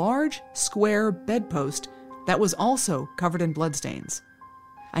to the large, square bedpost that was also covered in bloodstains.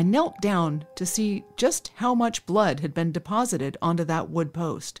 I knelt down to see just how much blood had been deposited onto that wood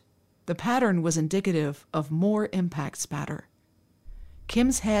post. The pattern was indicative of more impact spatter.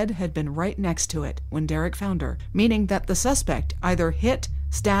 Kim's head had been right next to it when Derek found her, meaning that the suspect either hit,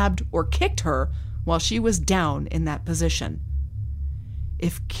 stabbed, or kicked her while she was down in that position.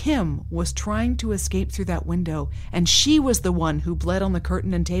 If Kim was trying to escape through that window and she was the one who bled on the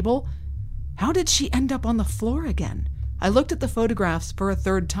curtain and table, how did she end up on the floor again? I looked at the photographs for a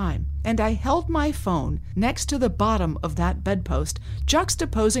third time, and I held my phone next to the bottom of that bedpost,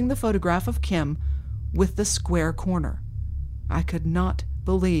 juxtaposing the photograph of Kim with the square corner. I could not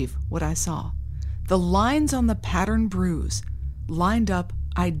believe what I saw. The lines on the pattern bruise lined up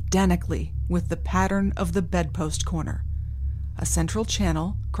identically with the pattern of the bedpost corner. A central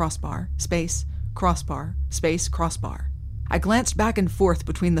channel, crossbar, space, crossbar, space, crossbar. I glanced back and forth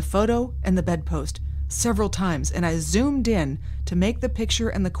between the photo and the bedpost several times, and I zoomed in to make the picture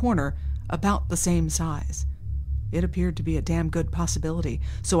and the corner about the same size. It appeared to be a damn good possibility,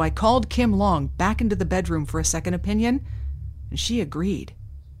 so I called Kim Long back into the bedroom for a second opinion, and she agreed.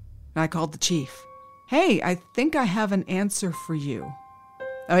 I called the chief. "Hey, I think I have an answer for you."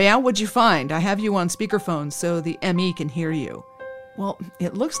 "Oh yeah, what'd you find? I have you on speakerphone so the ME can hear you." "Well,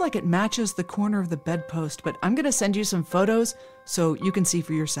 it looks like it matches the corner of the bedpost, but I'm going to send you some photos so you can see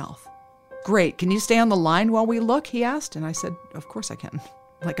for yourself." "Great, can you stay on the line while we look?" he asked, and I said, "Of course I can."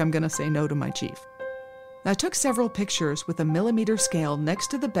 Like I'm going to say no to my chief. I took several pictures with a millimeter scale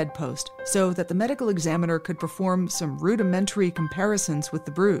next to the bedpost so that the medical examiner could perform some rudimentary comparisons with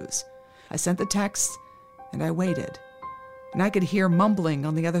the bruise. I sent the texts, and I waited. And I could hear mumbling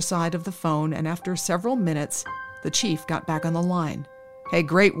on the other side of the phone, and after several minutes, the chief got back on the line. "Hey,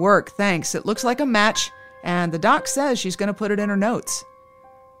 great work, thanks. It looks like a match, and the doc says she's going to put it in her notes."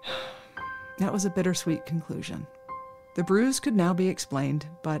 That was a bittersweet conclusion. The bruise could now be explained,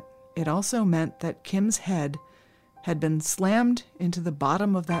 but it also meant that Kim's head had been slammed into the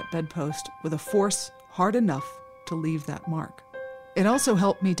bottom of that bedpost with a force hard enough to leave that mark. It also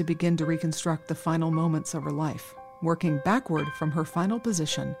helped me to begin to reconstruct the final moments of her life. Working backward from her final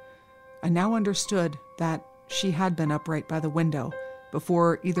position, I now understood that she had been upright by the window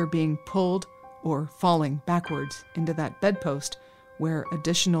before either being pulled or falling backwards into that bedpost where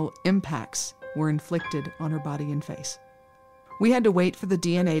additional impacts were inflicted on her body and face. We had to wait for the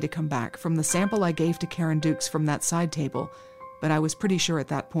DNA to come back from the sample I gave to Karen Dukes from that side table, but I was pretty sure at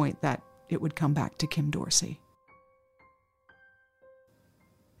that point that it would come back to Kim Dorsey.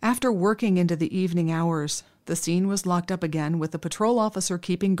 After working into the evening hours, the scene was locked up again with the patrol officer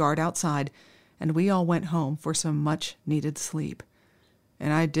keeping guard outside, and we all went home for some much-needed sleep.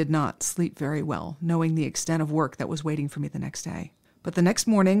 And I did not sleep very well, knowing the extent of work that was waiting for me the next day. But the next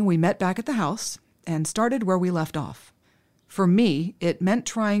morning, we met back at the house and started where we left off. For me, it meant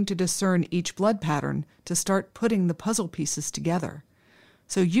trying to discern each blood pattern to start putting the puzzle pieces together.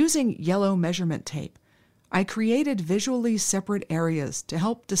 So using yellow measurement tape, I created visually separate areas to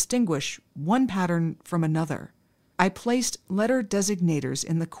help distinguish one pattern from another. I placed letter designators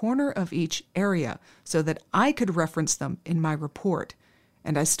in the corner of each area so that I could reference them in my report,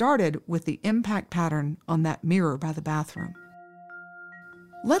 and I started with the impact pattern on that mirror by the bathroom.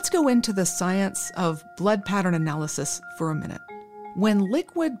 Let's go into the science of blood pattern analysis for a minute. When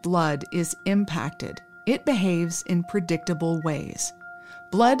liquid blood is impacted, it behaves in predictable ways.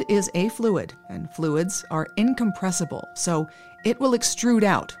 Blood is a fluid, and fluids are incompressible, so it will extrude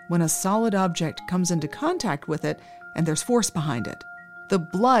out when a solid object comes into contact with it and there's force behind it. The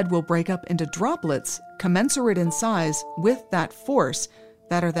blood will break up into droplets commensurate in size with that force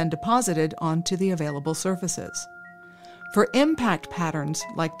that are then deposited onto the available surfaces. For impact patterns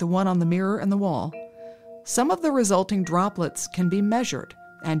like the one on the mirror and the wall, some of the resulting droplets can be measured,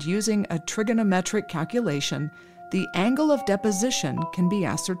 and using a trigonometric calculation, the angle of deposition can be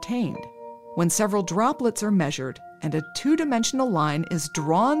ascertained. When several droplets are measured and a two-dimensional line is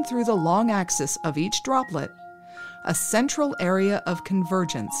drawn through the long axis of each droplet, a central area of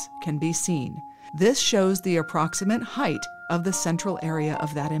convergence can be seen. This shows the approximate height of the central area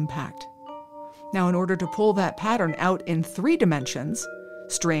of that impact. Now, in order to pull that pattern out in 3 dimensions,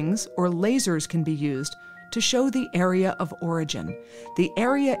 strings or lasers can be used to show the area of origin, the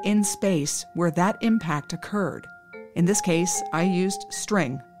area in space where that impact occurred. In this case, I used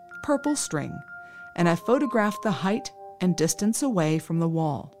string, purple string, and I photographed the height and distance away from the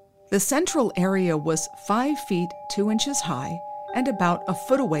wall. The central area was 5 feet 2 inches high and about a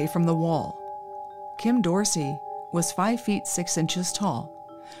foot away from the wall. Kim Dorsey was 5 feet 6 inches tall,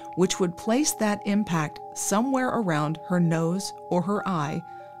 which would place that impact somewhere around her nose or her eye,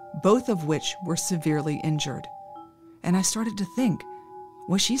 both of which were severely injured. And I started to think,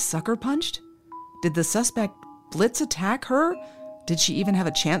 was she sucker punched? Did the suspect blitz attack her? Did she even have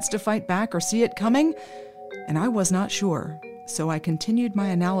a chance to fight back or see it coming? And I was not sure, so I continued my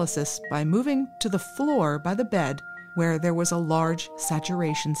analysis by moving to the floor by the bed where there was a large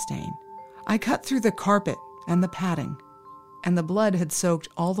saturation stain. I cut through the carpet and the padding, and the blood had soaked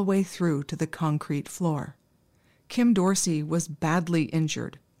all the way through to the concrete floor. Kim Dorsey was badly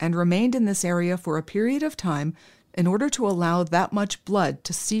injured and remained in this area for a period of time in order to allow that much blood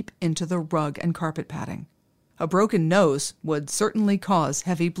to seep into the rug and carpet padding. A broken nose would certainly cause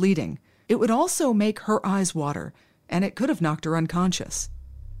heavy bleeding. It would also make her eyes water, and it could have knocked her unconscious.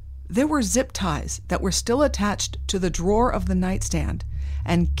 There were zip ties that were still attached to the drawer of the nightstand,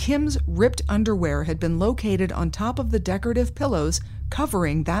 and Kim's ripped underwear had been located on top of the decorative pillows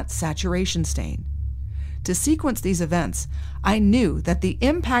covering that saturation stain. To sequence these events, I knew that the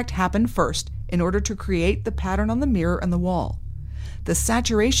impact happened first in order to create the pattern on the mirror and the wall. The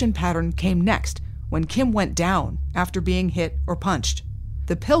saturation pattern came next when Kim went down after being hit or punched.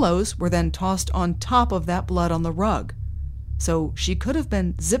 The pillows were then tossed on top of that blood on the rug. So she could have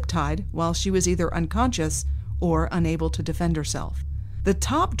been zip-tied while she was either unconscious or unable to defend herself. The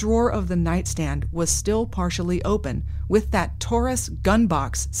top drawer of the nightstand was still partially open, with that Taurus gun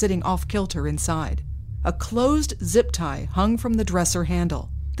box sitting off-kilter inside. A closed zip tie hung from the dresser handle.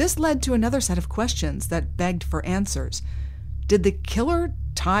 This led to another set of questions that begged for answers. Did the killer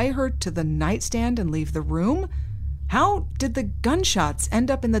tie her to the nightstand and leave the room? How did the gunshots end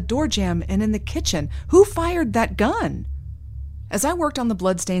up in the door jamb and in the kitchen? Who fired that gun? As I worked on the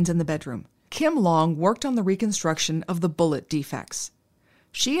bloodstains in the bedroom, Kim Long worked on the reconstruction of the bullet defects.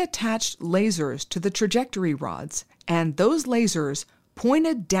 She attached lasers to the trajectory rods, and those lasers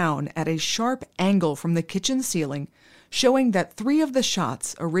pointed down at a sharp angle from the kitchen ceiling, showing that 3 of the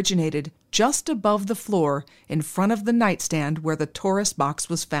shots originated just above the floor in front of the nightstand where the Taurus box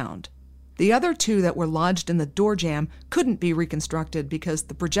was found. The other two that were lodged in the door jamb couldn't be reconstructed because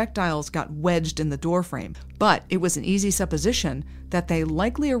the projectiles got wedged in the door frame, but it was an easy supposition that they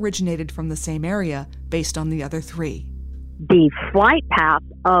likely originated from the same area based on the other three. The flight path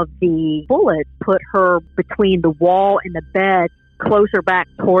of the bullet put her between the wall and the bed, closer back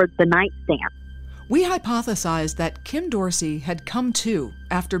toward the nightstand. We hypothesized that Kim Dorsey had come to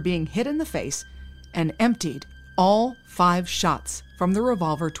after being hit in the face and emptied all 5 shots from the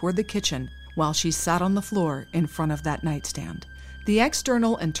revolver toward the kitchen while she sat on the floor in front of that nightstand. The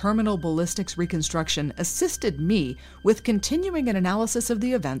external and terminal ballistics reconstruction assisted me with continuing an analysis of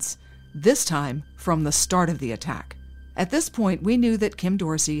the events, this time from the start of the attack. At this point, we knew that Kim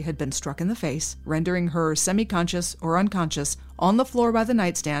Dorsey had been struck in the face, rendering her semi-conscious or unconscious on the floor by the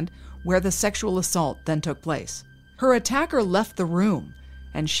nightstand, where the sexual assault then took place. Her attacker left the room,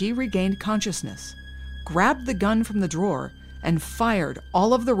 and she regained consciousness, grabbed the gun from the drawer, and fired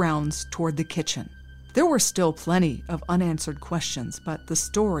all of the rounds toward the kitchen. There were still plenty of unanswered questions, but the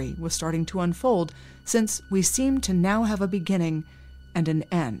story was starting to unfold since we seemed to now have a beginning and an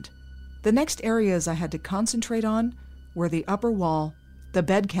end. The next areas I had to concentrate on were the upper wall, the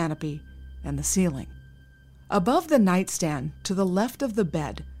bed canopy, and the ceiling. Above the nightstand, to the left of the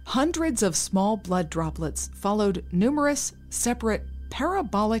bed, hundreds of small blood droplets followed numerous, separate,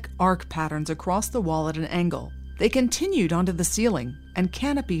 parabolic arc patterns across the wall at an angle. They continued onto the ceiling and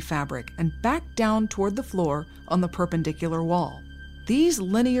canopy fabric and back down toward the floor on the perpendicular wall. These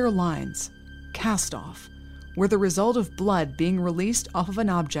linear lines, cast off, were the result of blood being released off of an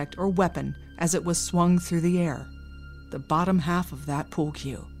object or weapon as it was swung through the air. The bottom half of that pool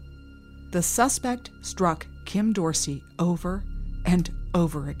cue. The suspect struck Kim Dorsey over and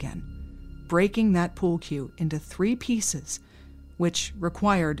over again, breaking that pool cue into 3 pieces, which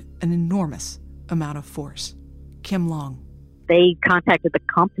required an enormous amount of force. Kim Long. They contacted the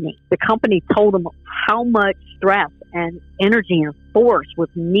company. The company told them how much stress and energy and force was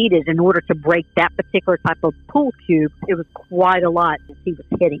needed in order to break that particular type of pool cube. It was quite a lot that he was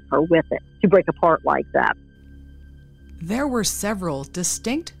hitting her with it to break apart like that. There were several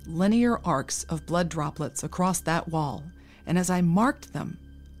distinct linear arcs of blood droplets across that wall, and as I marked them,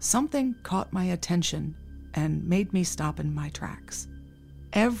 something caught my attention and made me stop in my tracks.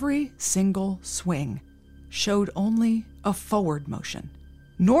 Every single swing showed only a forward motion.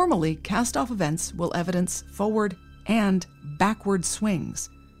 Normally, cast-off events will evidence forward and backward swings,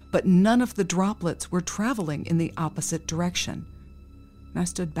 but none of the droplets were traveling in the opposite direction. And I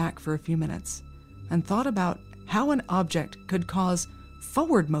stood back for a few minutes and thought about how an object could cause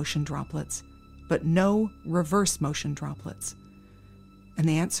forward motion droplets, but no reverse motion droplets. And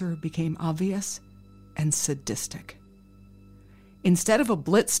the answer became obvious and sadistic. Instead of a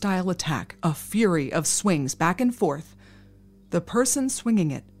blitz-style attack, a fury of swings back and forth, the person swinging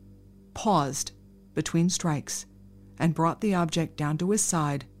it paused between strikes and brought the object down to his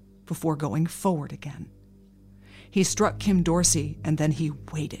side before going forward again. He struck Kim Dorsey, and then he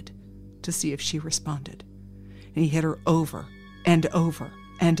waited to see if she responded. And he hit her over and over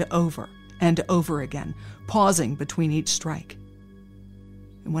and over and over again, pausing between each strike.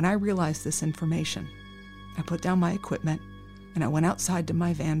 And when I realized this information, I put down my equipment and I went outside to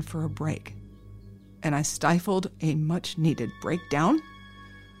my van for a break. And I stifled a much-needed breakdown.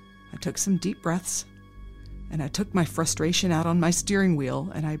 I took some deep breaths, and I took my frustration out on my steering wheel,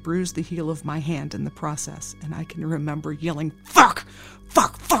 and I bruised the heel of my hand in the process. And I can remember yelling, "Fuck!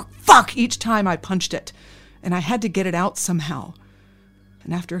 Fuck! Fuck! Fuck!" each time I punched it. And I had to get it out somehow.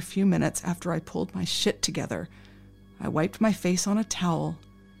 And after a few minutes, after I pulled my shit together, I wiped my face on a towel,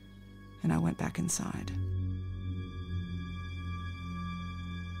 and I went back inside.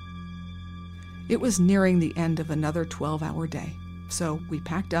 It was nearing the end of another 12-hour day, so we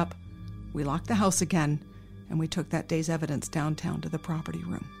packed up, we locked the house again, and we took that day's evidence downtown to the property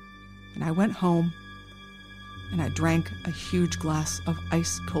room. And I went home, and I drank a huge glass of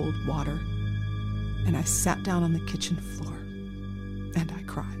ice-cold water, and I sat down on the kitchen floor, and I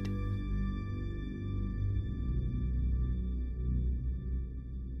cried.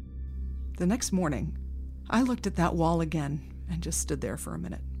 The next morning, I looked at that wall again and just stood there for a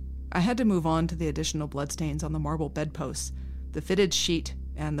minute. I had to move on to the additional bloodstains on the marble bedposts, the fitted sheet,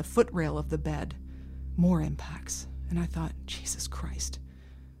 and the footrail of the bed. More impacts. And I thought, Jesus Christ,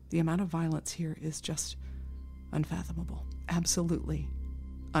 the amount of violence here is just unfathomable. Absolutely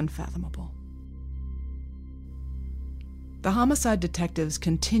unfathomable. The homicide detectives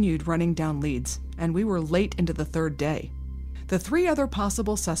continued running down leads, and we were late into the 3rd day. The 3 other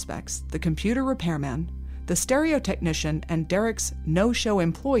possible suspects, the computer repairman, the stereo technician, and Derek's no-show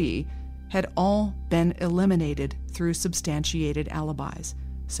employee, had all been eliminated through substantiated alibis,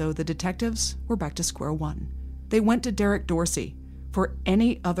 so the detectives were back to square one. They went to Derek Dorsey for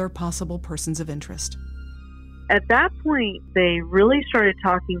any other possible persons of interest. At that point, they really started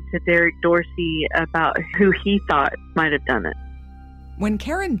talking to Derek Dorsey about who he thought might have done it. When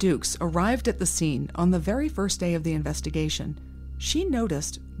Karen Dukes arrived at the scene on the very first day of the investigation, she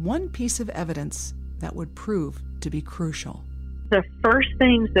noticed one piece of evidence that would prove to be crucial. The first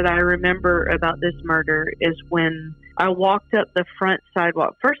things that I remember about this murder is when I walked up the front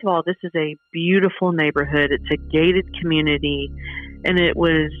sidewalk. First of all, this is a beautiful neighborhood. It's a gated community, and it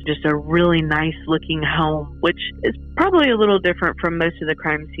was just a really nice looking home, which is probably a little different from most of the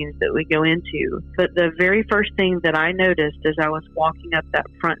crime scenes that we go into. But the very first thing that I noticed as I was walking up that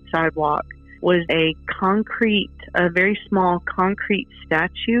front sidewalk was a very small concrete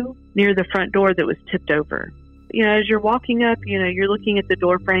statue near the front door that was tipped over. As you're walking up, you're looking at the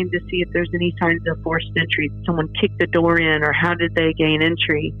door frame to see if there's any signs of forced entry. Someone kicked the door in, or how did they gain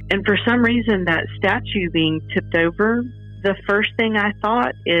entry? And for some reason, that statue being tipped over, the first thing I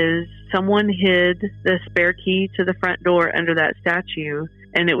thought is someone hid the spare key to the front door under that statue,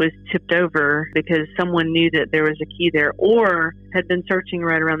 and it was tipped over because someone knew that there was a key there, or had been searching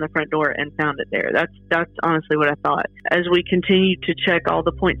right around the front door and found it there. That's honestly what I thought. As we continued to check all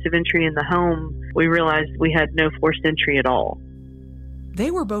the points of entry in the home, we realized we had no forced entry at all.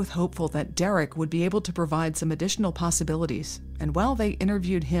 They were both hopeful that Derek would be able to provide some additional possibilities, and while they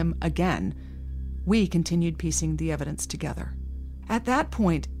interviewed him again, we continued piecing the evidence together. At that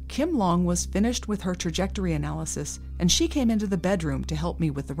point, Kim Long was finished with her trajectory analysis, and she came into the bedroom to help me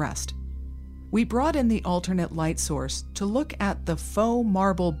with the rest. We brought in the alternate light source to look at the faux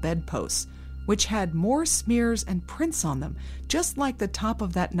marble bedposts, which had more smears and prints on them, just like the top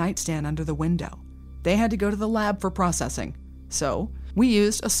of that nightstand under the window. They had to go to the lab for processing, so we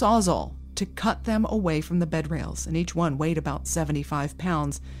used a Sawzall to cut them away from the bed rails, and each one weighed about 75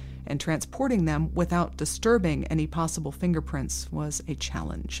 pounds, and transporting them without disturbing any possible fingerprints was a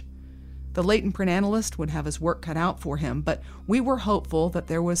challenge. The latent print analyst would have his work cut out for him, but we were hopeful that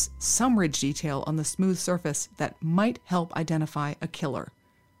there was some ridge detail on the smooth surface that might help identify a killer.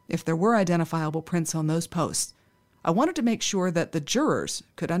 If there were identifiable prints on those posts, I wanted to make sure that the jurors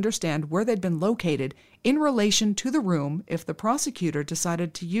could understand where they'd been located in relation to the room if the prosecutor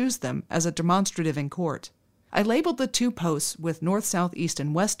decided to use them as a demonstrative in court. I labeled the two posts with north, south, east,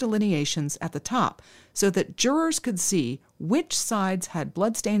 and west delineations at the top so that jurors could see which sides had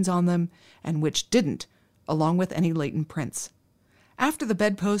bloodstains on them and which didn't, along with any latent prints. After the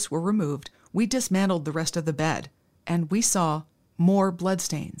bedposts were removed, we dismantled the rest of the bed, and we saw more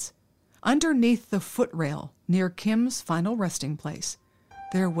bloodstains. Underneath the footrail near Kim's final resting place,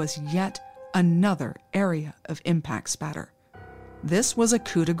 there was yet another area of impact spatter. This was a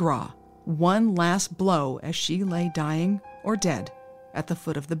coup de grace. One last blow as she lay dying or dead at the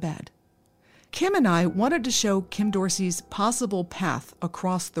foot of the bed. Kim and I wanted to show Kim Dorsey's possible path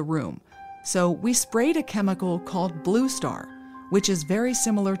across the room, so we sprayed a chemical called Blue Star, which is very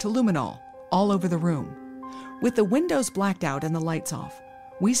similar to luminol, all over the room. With the windows blacked out and the lights off,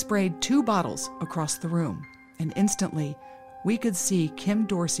 we sprayed 2 bottles across the room, and instantly we could see Kim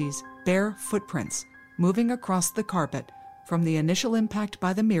Dorsey's bare footprints moving across the carpet from the initial impact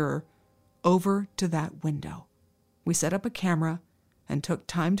by the mirror over to that window. We set up a camera and took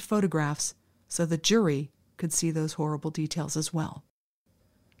timed photographs so the jury could see those horrible details as well.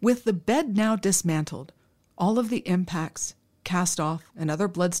 With the bed now dismantled, all of the impacts, cast off, and other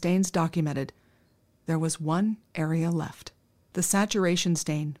bloodstains documented, there was one area left, the saturation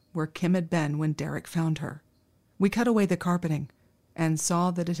stain where Kim had been when Derek found her. We cut away the carpeting and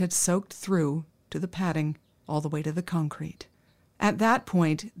saw that it had soaked through to the padding all the way to the concrete. At that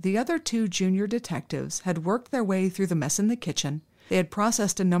point, the other 2 junior detectives had worked their way through the mess in the kitchen. They had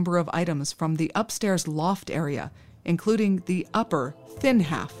processed a number of items from the upstairs loft area, including the upper, thin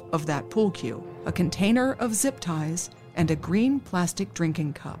half of that pool cue, a container of zip ties, and a green plastic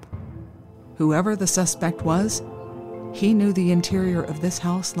drinking cup. Whoever the suspect was, he knew the interior of this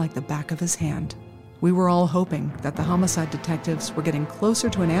house like the back of his hand. We were all hoping that the homicide detectives were getting closer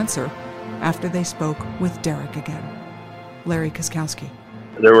to an answer after they spoke with Derek again. Larry Koskowski.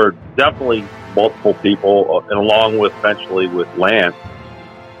 There were definitely multiple people, and along with eventually with Lance.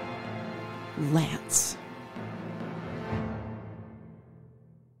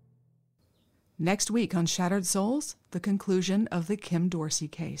 Next week on Shattered Souls, the conclusion of the Kim Dorsey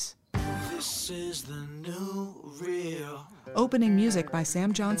case. This is the new real. Opening music by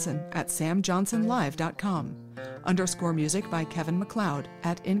Sam Johnson at samjohnsonlive.com. _ music by Kevin MacLeod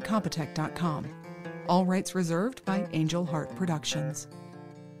at incompetech.com. All rights reserved by Angel Heart Productions.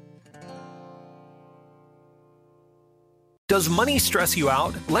 Does money stress you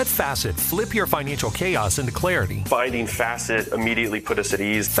out? Let Facet flip your financial chaos into clarity. Finding Facet immediately put us at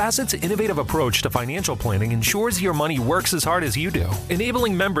ease. Facet's innovative approach to financial planning ensures your money works as hard as you do,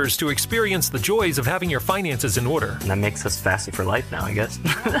 enabling members to experience the joys of having your finances in order. And that makes us Facet for life now, I guess.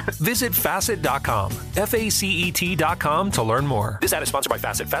 Visit Facet.com, FACET.com to learn more. This ad is sponsored by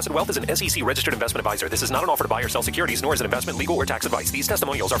Facet. Facet Wealth is an SEC registered investment advisor. This is not an offer to buy or sell securities, nor is it investment, legal, or tax advice. These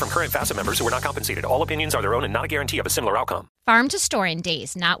testimonials are from current Facet members who are not compensated. All opinions are their own and not a guarantee of a similar outcome. Farm to store in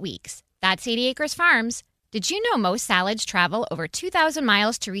days, not weeks. That's 80 Acres Farms. Did you know most salads travel over 2,000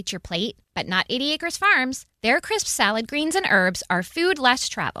 miles to reach your plate? But not 80 Acres Farms. Their crisp salad greens and herbs are food less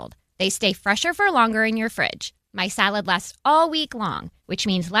traveled. They stay fresher for longer in your fridge. My salad lasts all week long, which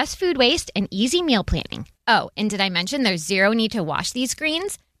means less food waste and easy meal planning. Oh, and did I mention there's zero need to wash these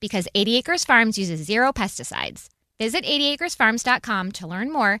greens? Because 80 Acres Farms uses zero pesticides. Visit 80acresfarms.com to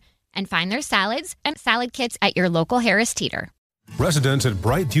learn more and find their salads and salad kits at your local Harris Teeter. Residents at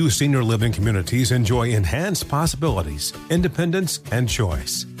Brightview Senior Living Communities enjoy enhanced possibilities, independence, and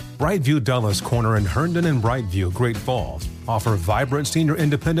choice. Brightview Dulles Corner in Herndon and Brightview, Great Falls, offer vibrant senior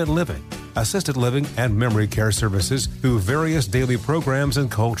independent living, assisted living, and memory care services through various daily programs and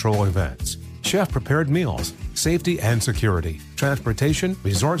cultural events. Chef-prepared meals, safety and security, transportation,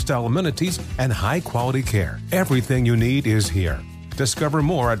 resort-style amenities, and high-quality care. Everything you need is here. Discover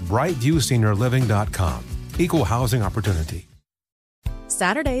more at brightviewseniorliving.com. Equal housing opportunity.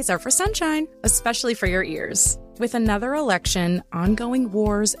 Saturdays are for sunshine, especially for your ears. With another election, ongoing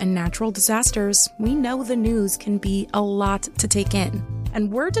wars, and natural disasters, we know the news can be a lot to take in.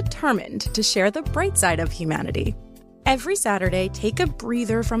 And we're determined to share the bright side of humanity. Every Saturday, take a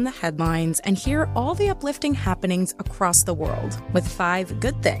breather from the headlines and hear all the uplifting happenings across the world with 5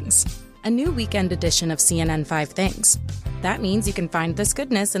 Good Things, a new weekend edition of CNN 5 Things. That means you can find this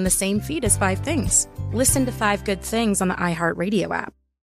goodness in the same feed as 5 Things. Listen to 5 Good Things on the iHeartRadio app,